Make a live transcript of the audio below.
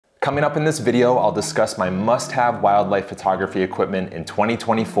Coming up in this video, I'll discuss my must-have wildlife photography equipment in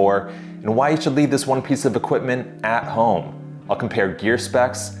 2024 and why you should leave this one piece of equipment at home. I'll compare gear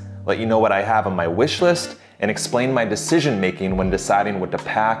specs, let you know what I have on my wish list, and explain my decision-making when deciding what to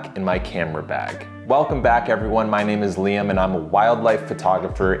pack in my camera bag. Welcome back everyone, my name is Liam and I'm a wildlife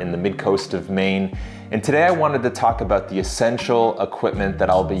photographer in the mid-coast of Maine. And today I wanted to talk about the essential equipment that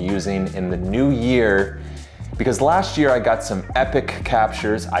I'll be using in the new year, because last year I got some epic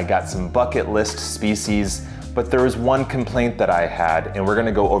captures, I got some bucket list species, but there was one complaint that I had, and we're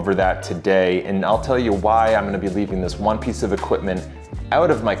gonna go over that today, and I'll tell you why I'm gonna be leaving this one piece of equipment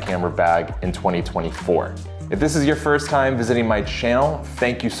out of my camera bag in 2024. If this is your first time visiting my channel,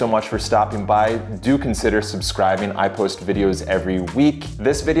 thank you so much for stopping by. Do consider subscribing. I post videos every week.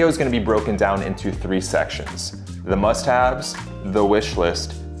 This video is gonna be broken down into 3 sections: the must-haves, the wish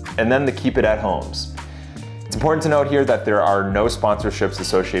list, and then the keep it at homes. It's important to note here that there are no sponsorships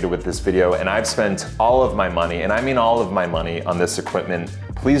associated with this video, and I've spent all of my money, and I mean all of my money, on this equipment.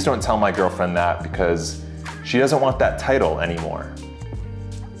 Please don't tell my girlfriend that, because she doesn't want that title anymore,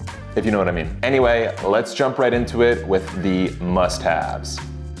 if you know what I mean. Anyway, let's jump right into it with the must-haves.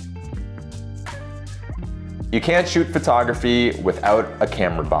 You can't shoot photography without a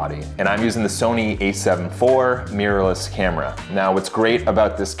camera body, and I'm using the Sony a7 IV mirrorless camera. Now, what's great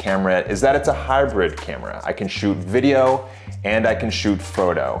about this camera is that it's a hybrid camera. I can shoot video and I can shoot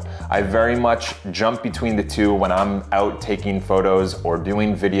photo. I very much jump between the two when I'm out taking photos or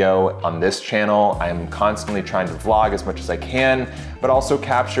doing video on this channel. I'm constantly trying to vlog as much as I can, but also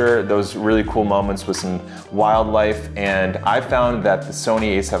capture those really cool moments with some wildlife. And I found that the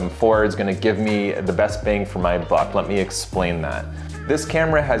Sony a7 IV is gonna give me the best bang for my buck. Let me explain that. This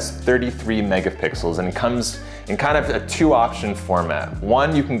camera has 33 megapixels and it comes in kind of a 2-option format.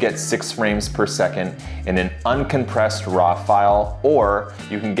 One, you can get 6 frames per second in an uncompressed RAW file, or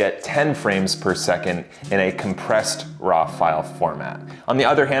you can get 10 frames per second in a compressed RAW file format. On the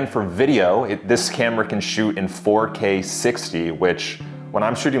other hand, for video, this camera can shoot in 4K 60, which when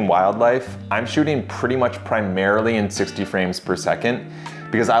I'm shooting wildlife, I'm shooting pretty much primarily in 60 frames per second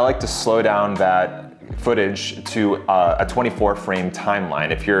because I like to slow down that footage to a 24 frame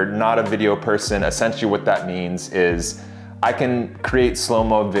timeline. If you're not a video person, essentially what that means is I can create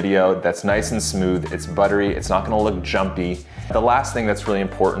slow-mo video that's nice and smooth, it's buttery, it's not gonna look jumpy. The last thing that's really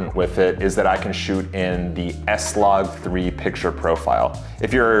important with it is that I can shoot in the S-Log3 picture profile.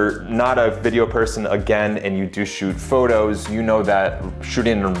 If you're not a video person, again, and you do shoot photos, you know that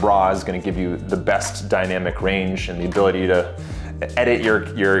shooting in RAW is gonna give you the best dynamic range and the ability to edit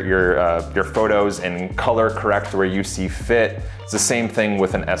your photos and color correct where you see fit. It's the same thing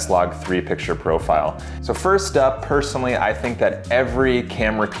with an S-Log3 picture profile. So first up, personally, I think that every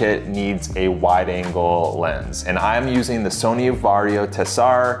camera kit needs a wide angle lens. And I'm using the Sony Vario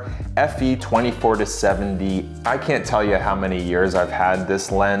Tessar FE 24-70. I can't tell you how many years I've had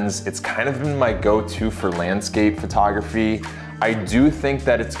this lens. It's kind of been my go-to for landscape photography. I do think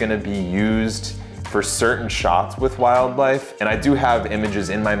that it's gonna be used for certain shots with wildlife, and I do have images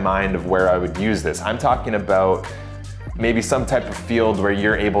in my mind of where I would use this. I'm talking about maybe some type of field where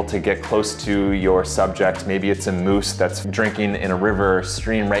you're able to get close to your subject. Maybe it's a moose that's drinking in a river or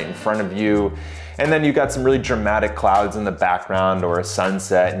stream right in front of you, and then you got some really dramatic clouds in the background or a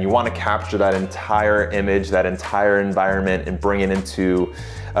sunset, and you want to capture that entire image, that entire environment, and bring it into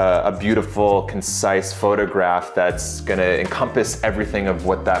a beautiful, concise photograph that's gonna encompass everything of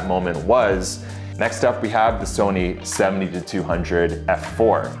what that moment was. Next up, we have the Sony 70-200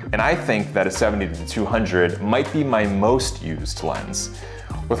 f4. And I think that a 70-200 might be my most used lens.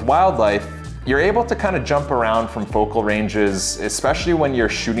 With wildlife, you're able to kind of jump around from focal ranges, especially when you're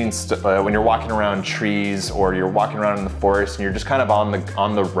shooting, when you're walking around trees or you're walking around in the forest and you're just kind of on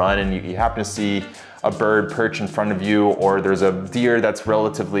the run and you happen to see a bird perch in front of you, or there's a deer that's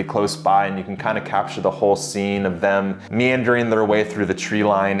relatively close by and you can kind of capture the whole scene of them meandering their way through the tree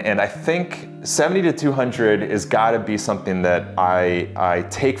line. And I think 70-200 has got to be something that I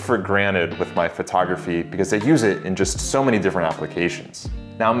take for granted with my photography because I use it in just so many different applications.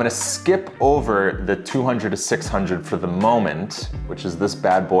 Now I'm gonna skip over the 200-600 for the moment, which is this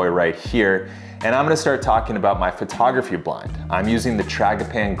bad boy right here, and I'm gonna start talking about my photography blind. I'm using the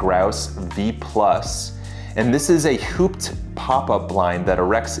Tragopan Grouse V+, and this is a hooped pop-up blind that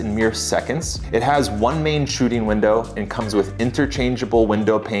erects in mere seconds. It has one main shooting window and comes with interchangeable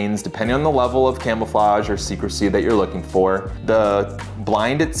window panes depending on the level of camouflage or secrecy that you're looking for. The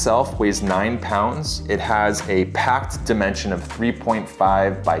blind itself weighs 9 pounds. It has a packed dimension of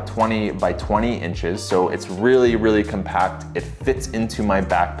 3.5 by 20 by 20 inches, so it's really, really compact. It fits into my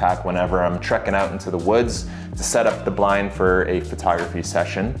backpack whenever I'm trekking out into the woods to set up the blind for a photography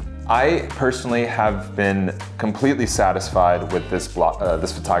session. I personally have been completely satisfied with this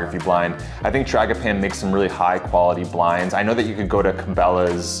photography blind. I think Tragopan makes some really high quality blinds. I know that you could go to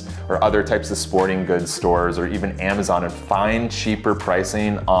Cabela's or other types of sporting goods stores or even Amazon and find cheaper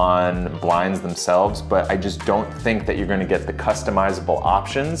pricing on blinds themselves, but I just don't think that you're going to get the customizable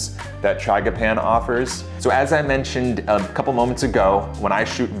options that Tragopan offers. So as I mentioned a couple moments ago, when I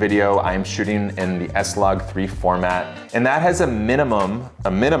shoot video, I'm shooting in the S-Log3 format, and that has a minimum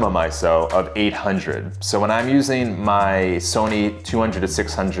ISO of 800. So when I'm using my Sony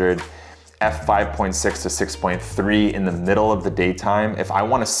 200-600 f5.6 to 6.3 in the middle of the daytime, if I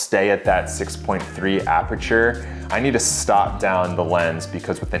want to stay at that 6.3 aperture, I need to stop down the lens,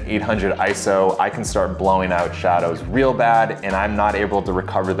 because with an 800 ISO, I can start blowing out shadows real bad, and I'm not able to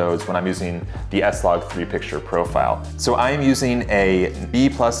recover those when I'm using the S-Log3 picture profile. So I'm using a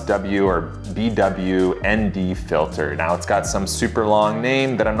B+W or BW ND filter. Now it's got some super long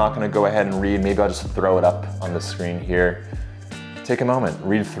name that I'm not going to go ahead and read. Maybe I'll just throw it up on the screen here. Take a moment,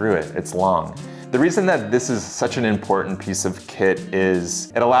 read through it, it's long. The reason that this is such an important piece of kit is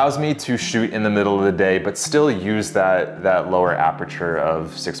it allows me to shoot in the middle of the day but still use that lower aperture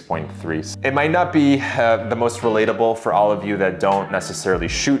of 6.3. It might not be the most relatable for all of you that don't necessarily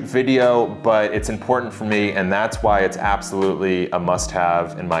shoot video, but it's important for me, and that's why it's absolutely a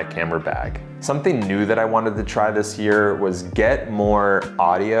must-have in my camera bag. Something new that I wanted to try this year was get more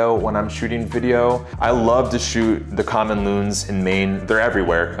audio when I'm shooting video. I love to shoot the common loons in Maine. They're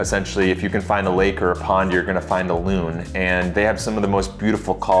everywhere, essentially. If you can find a lake or a pond, you're gonna find a loon. And they have some of the most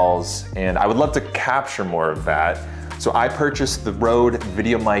beautiful calls, and I would love to capture more of that. So I purchased the Rode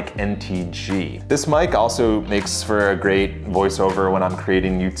VideoMic NTG. This mic also makes for a great voiceover when I'm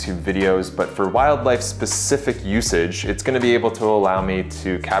creating YouTube videos, but for wildlife specific usage, it's gonna be able to allow me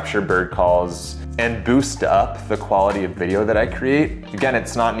to capture bird calls and boost up the quality of video that I create. Again,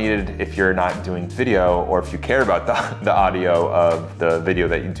 it's not needed if you're not doing video or if you care about the audio of the video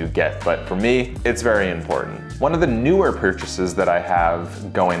that you do get, but for me, it's very important. One of the newer purchases that I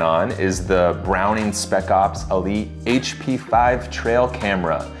have going on is the Browning Spec Ops Elite HP5 trail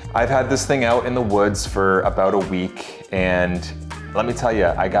camera. I've had this thing out in the woods for about a week, and let me tell you,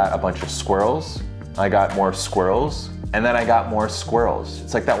 I got a bunch of squirrels, I got more squirrels, and then I got more squirrels.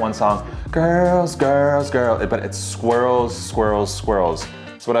 It's like that one song, girls, girls, girls, but it's squirrels, squirrels, squirrels.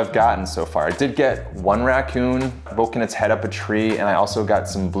 That's what I've gotten so far. I did get one raccoon poking its head up a tree, and I also got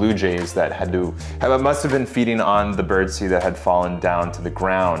some blue jays that must have been feeding on the birdseed that had fallen down to the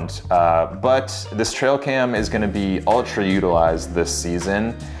ground. But this trail cam is gonna be ultra utilized this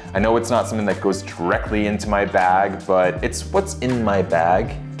season. I know it's not something that goes directly into my bag, but it's what's in my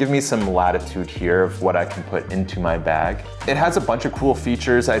bag. Give me some latitude here of what I can put into my bag. It has a bunch of cool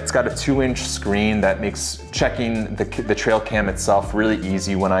features. It's got a 2-inch screen that makes checking the trail cam itself really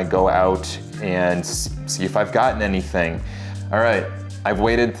easy when I go out and see if I've gotten anything. All right, I've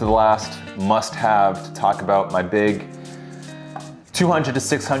waited to the last must-have to talk about my big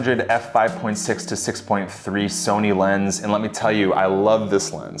 200-600 f5.6 to 6.3 Sony lens, and let me tell you, I love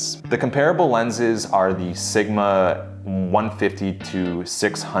this lens. The comparable lenses are the Sigma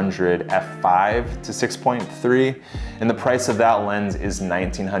 150-600 f5 to 6.3, and the price of that lens is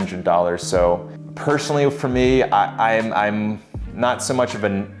 $1,900. So personally for me, I'm not so much of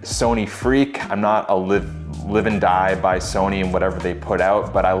a Sony freak. I'm not a live and die by Sony and whatever they put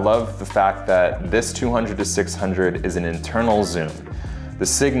out, but I love the fact that this 200-600 is an internal zoom. The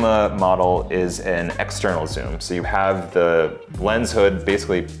Sigma model is an external zoom. So you have the lens hood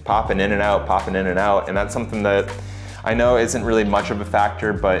basically popping in and out, and that's something that I know isn't really much of a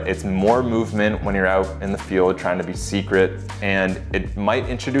factor, but it's more movement when you're out in the field trying to be secret, and it might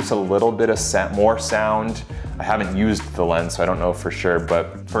introduce a little bit of more sound. I haven't used the lens, so I don't know for sure,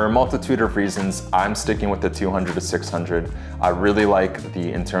 but for a multitude of reasons, I'm sticking with the 200-600. I really like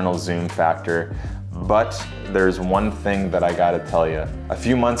the internal zoom factor, but there's one thing that I gotta tell you. A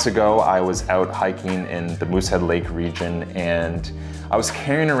few months ago, I was out hiking in the Moosehead Lake region, and I was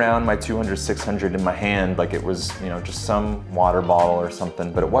carrying around my 200-600 in my hand like it was, just some water bottle or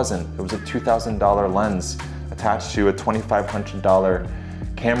something, but it wasn't. It was a $2,000 lens attached to a $2,500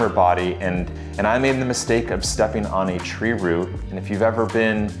 camera body, and I made the mistake of stepping on a tree root. And if you've ever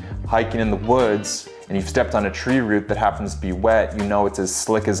been hiking in the woods and you've stepped on a tree root that happens to be wet, you know it's as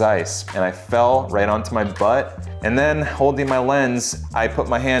slick as ice. And I fell right onto my butt, and then holding my lens, I put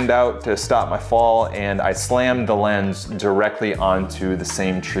my hand out to stop my fall, and I slammed the lens directly onto the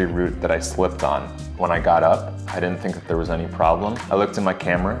same tree root that I slipped on. When I got up, I didn't think that there was any problem. I looked in my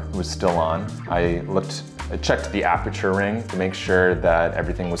camera, it was still on. I looked I checked the aperture ring to make sure that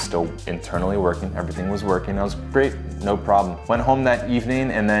everything was still internally working. Everything was working. I was great, no problem. Went home that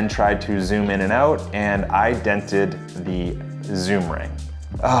evening and then tried to zoom in and out, and I dented the zoom ring.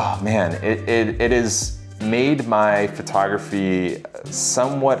 Oh man, it is made my photography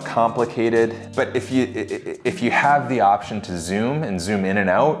somewhat complicated, but if you have the option to zoom and zoom in and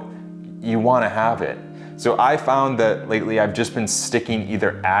out, you want to have it. So I found that lately I've just been sticking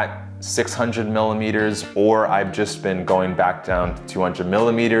either at 600 millimeters or I've just been going back down to 200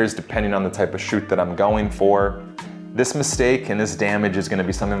 millimeters depending on the type of shoot that I'm going for. This mistake and this damage is going to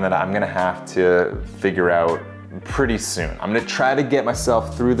be something that I'm going to have to figure out pretty soon. I'm gonna try to get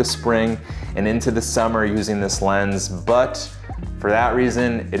myself through the spring and into the summer using this lens, but for that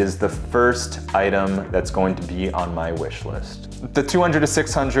reason, it is the first item that's going to be on my wish list. The 200 to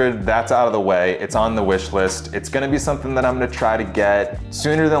 600, that's out of the way. It's on the wish list. It's gonna be something that I'm gonna try to get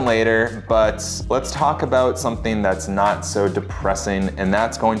sooner than later, but let's talk about something that's not so depressing, and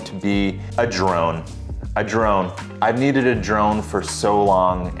that's going to be a drone. A drone. I've needed a drone for so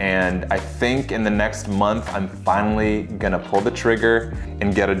long, and I think in the next month I'm finally gonna pull the trigger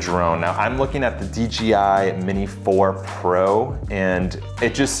and get a drone. Now I'm looking at the DJI Mini 4 Pro, and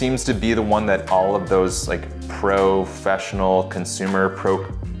it just seems to be the one that all of those like professional consumer,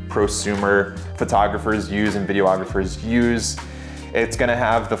 prosumer photographers use and videographers use. It's gonna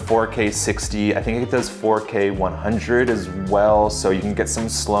have the 4K 60, I think it does 4K 100 as well, so you can get some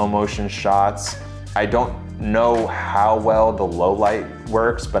slow motion shots. I don't know how well the low light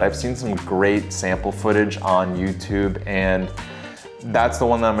works, but I've seen some great sample footage on YouTube, and that's the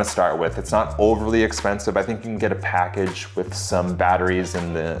one that I'm gonna start with. It's not overly expensive. I think you can get a package with some batteries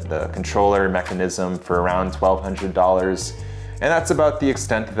and the controller mechanism for around $1,200. And that's about the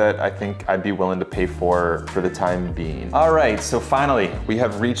extent that I think I'd be willing to pay for the time being. All right, so finally, we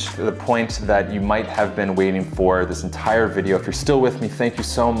have reached the point that you might have been waiting for this entire video. If you're still with me, thank you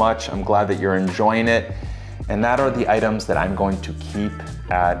so much. I'm glad that you're enjoying it. And that are the items that I'm going to keep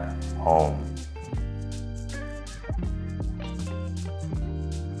at home.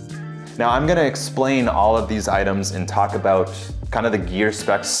 Now I'm gonna explain all of these items and talk about kind of the gear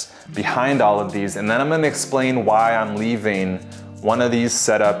specs behind all of these, and then I'm gonna explain why I'm leaving one of these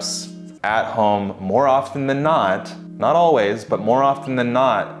setups at home more often than not always, but more often than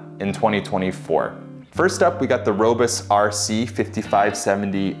not in 2024. First up, we got the Robus RC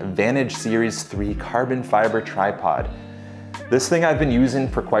 5570 Vantage Series 3 carbon fiber tripod. This thing I've been using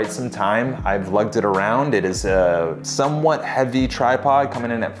for quite some time. I've lugged it around. It is a somewhat heavy tripod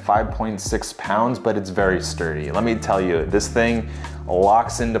coming in at 5.6 pounds, but it's very sturdy. Let me tell you, this thing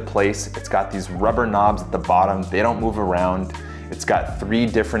locks into place. It's got these rubber knobs at the bottom. They don't move around. It's got 3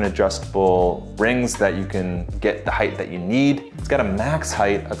 different adjustable rings that you can get the height that you need. It's got a max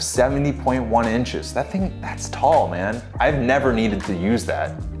height of 70.1 inches. That thing, that's tall, man. I've never needed to use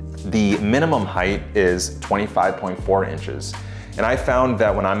that. The minimum height is 25.4 inches. And I found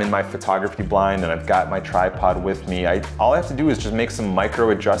that when I'm in my photography blind and I've got my tripod with me, all I have to do is just make some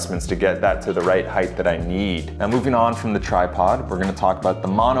micro adjustments to get that to the right height that I need. Now moving on from the tripod, we're gonna talk about the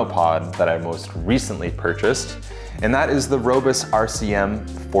monopod that I most recently purchased. And that is the Robus RCM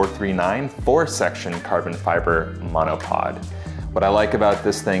 439 4-section carbon fiber monopod. What I like about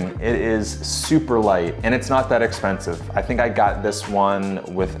this thing, it is super light and it's not that expensive. I think I got this one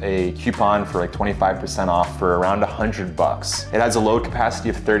with a coupon for like 25% off for around 100 bucks. It has a load capacity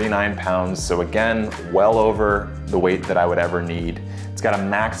of 39 pounds, so again, well over the weight that I would ever need. It's got a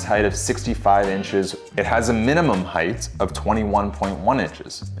max height of 65 inches. It has a minimum height of 21.1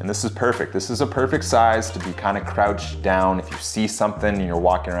 inches. And this is perfect. This is a perfect size to be kind of crouched down. If you see something and you're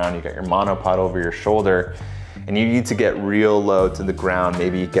walking around, you got your monopod over your shoulder, and you need to get real low to the ground,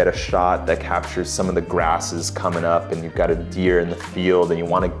 maybe you get a shot that captures some of the grasses coming up and you've got a deer in the field and you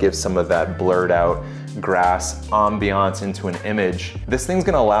want to give some of that blurred out grass ambiance into an image. This thing's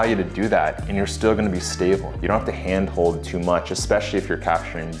gonna allow you to do that and you're still gonna be stable. You don't have to handhold too much, especially if you're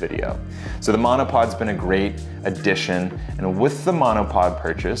capturing video. So the monopod's been a great addition, and with the monopod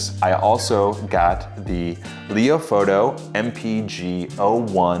purchase, I also got the Leofoto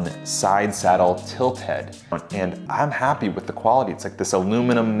MPG-01 side saddle tilt head. And I'm happy with the quality. It's like this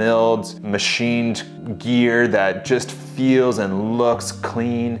aluminum milled, machined gear that just feels and looks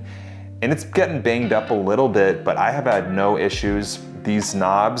clean. And it's getting banged up a little bit, but I have had no issues. These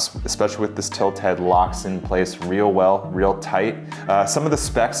knobs, especially with this tilt head, locks in place real well, real tight. Some of the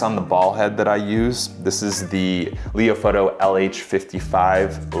specs on the ball head that I use, this is the Leofoto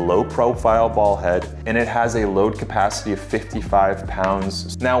LH55 low profile ball head, and it has a load capacity of 55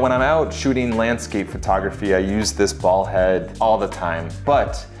 pounds. Now, when I'm out shooting landscape photography, I use this ball head all the time,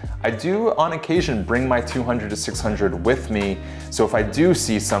 but I do on occasion bring my 200 to 600 with me, so if I do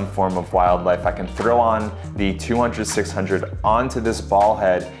see some form of wildlife, I can throw on the 200 600 onto this ball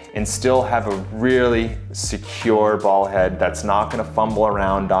head and still have a really secure ball head that's not gonna fumble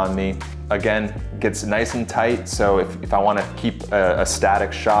around on me. Again, gets nice and tight, so if I wanna keep a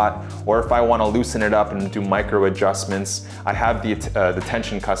static shot, or if I wanna loosen it up and do micro adjustments, I have the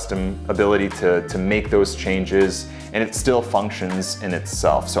tension custom ability to make those changes, and it still functions in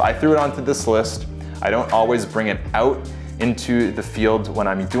itself. So I threw it onto this list. I don't always bring it out into the field when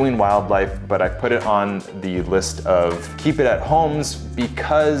I'm doing wildlife, but I put it on the list of keep it at homes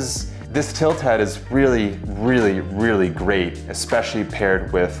because this tilt head is really, really, really great, especially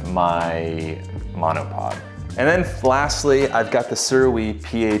paired with my monopod. And then lastly, I've got the Sirui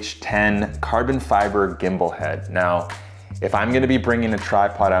PH10 carbon fiber gimbal head. Now, if I'm gonna be bringing a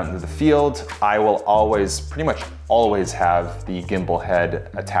tripod out into the field, I will pretty much always have the gimbal head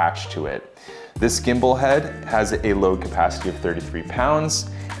attached to it. This gimbal head has a load capacity of 33 pounds,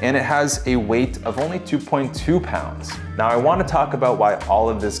 and it has a weight of only 2.2 pounds. Now I want to talk about why all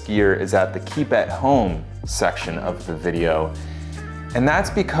of this gear is at the keep at home section of the video. And that's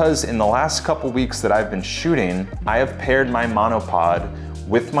because in the last couple weeks that I've been shooting, I have paired my monopod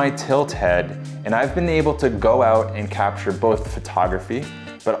with my tilt head, and I've been able to go out and capture both photography,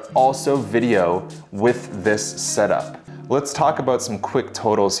 but also video with this setup. Let's talk about some quick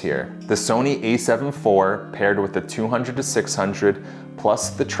totals here. The Sony a7 IV paired with the 200 to 600 plus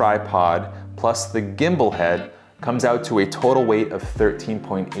the tripod plus the gimbal head comes out to a total weight of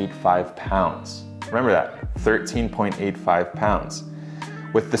 13.85 pounds. Remember that, 13.85 pounds.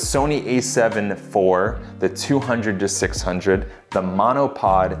 With the Sony a7 IV, the 200 to 600, the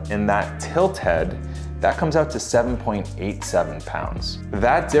monopod, and that tilt head, that comes out to 7.87 pounds.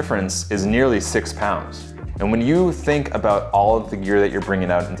 That difference is nearly 6 pounds. And when you think about all of the gear that you're bringing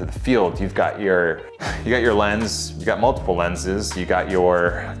out into the field, you've got your lens, you got multiple lenses, you got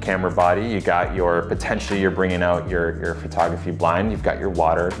your camera body, you got potentially you're bringing out your photography blind, you've got your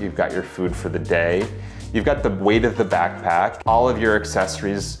water, you've got your food for the day, you've got the weight of the backpack, all of your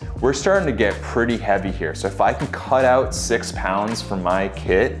accessories. We're starting to get pretty heavy here. So if I can cut out 6 pounds from my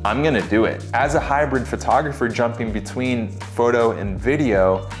kit, I'm gonna do it. As a hybrid photographer jumping between photo and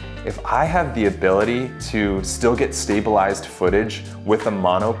video, if I have the ability to still get stabilized footage with a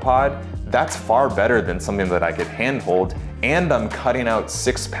monopod, that's far better than something that I could handhold, and I'm cutting out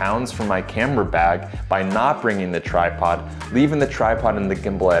 6 pounds from my camera bag by not bringing the tripod, leaving the tripod and the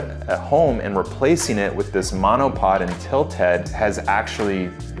gimbal at home and replacing it with this monopod and tilt head has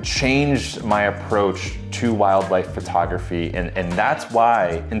actually changed my approach to wildlife photography, and that's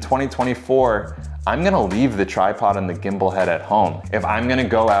why in 2024, I'm gonna leave the tripod and the gimbal head at home. If I'm gonna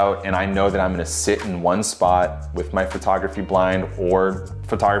go out and I know that I'm gonna sit in one spot with my photography blind or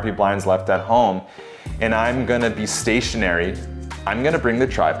photography blinds left at home, and I'm gonna be stationary, I'm gonna bring the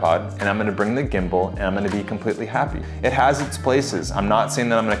tripod and I'm gonna bring the gimbal and I'm gonna be completely happy. It has its places. I'm not saying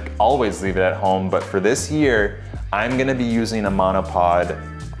that I'm gonna always leave it at home, but for this year, I'm gonna be using a monopod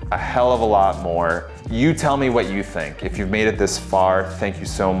a hell of a lot more. You tell me what you think. If you've made it this far, thank you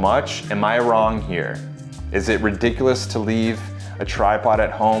so much. Am I wrong here? Is it ridiculous to leave a tripod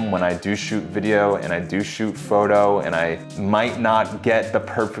at home when I do shoot video and I do shoot photo and I might not get the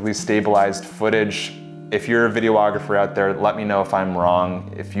perfectly stabilized footage? If you're a videographer out there, let me know if I'm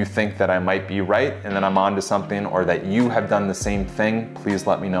wrong. If you think that I might be right and that I'm onto something, or that you have done the same thing, please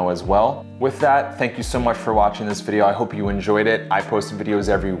let me know as well. With that, thank you so much for watching this video. I hope you enjoyed it. I post videos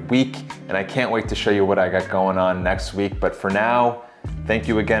every week and I can't wait to show you what I got going on next week. But for now, thank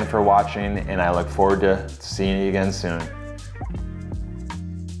you again for watching and I look forward to seeing you again soon.